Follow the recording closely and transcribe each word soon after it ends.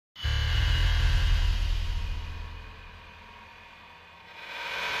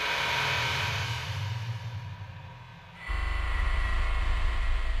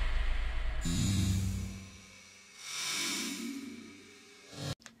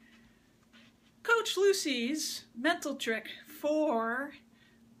Coach Lucy's mental trick for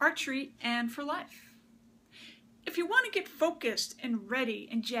archery and for life. If you want to get focused and ready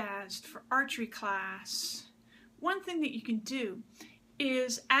and jazzed for archery class, one thing that you can do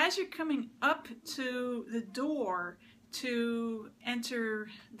is as you're coming up to the door to enter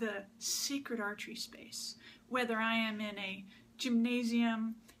the secret archery space, whether I am in a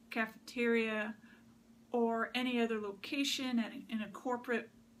gymnasium, cafeteria, or any other location in a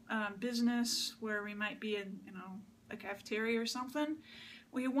corporate business where we might be in, a cafeteria or something,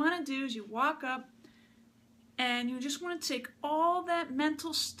 what you want to do is you walk up and you just want to take all that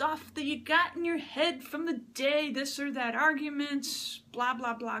mental stuff that you got in your head from the day, this or that argument, blah,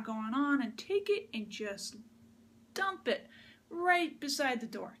 blah, blah going on, and take it and just dump it right beside the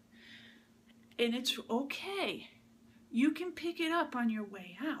door. And it's okay. You can pick it up on your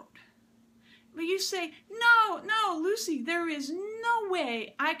way out. But you say, no, Lucy, there is no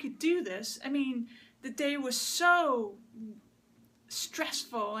way I could do this. I mean, the day was so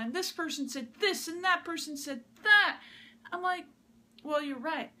stressful, and this person said this, and that person said that. I'm like, well, you're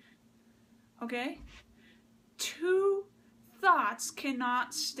right. Okay? Two thoughts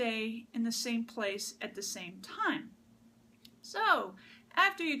cannot stay in the same place at the same time. So,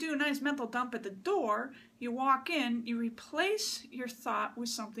 after you do a nice mental dump at the door, you walk in, you replace your thought with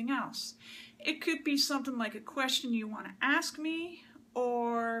something else. It could be something like a question you want to ask me,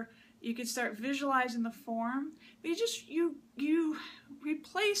 or you could start visualizing the form. But you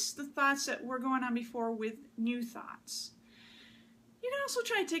replace the thoughts that were going on before with new thoughts. You can also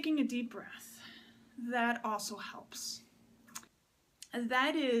try taking a deep breath. That also helps. And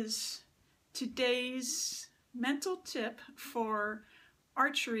that is today's mental tip for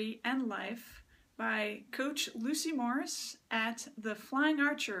archery and life by Coach Lucy Morris at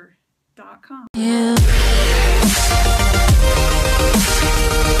theflyingarcher.com.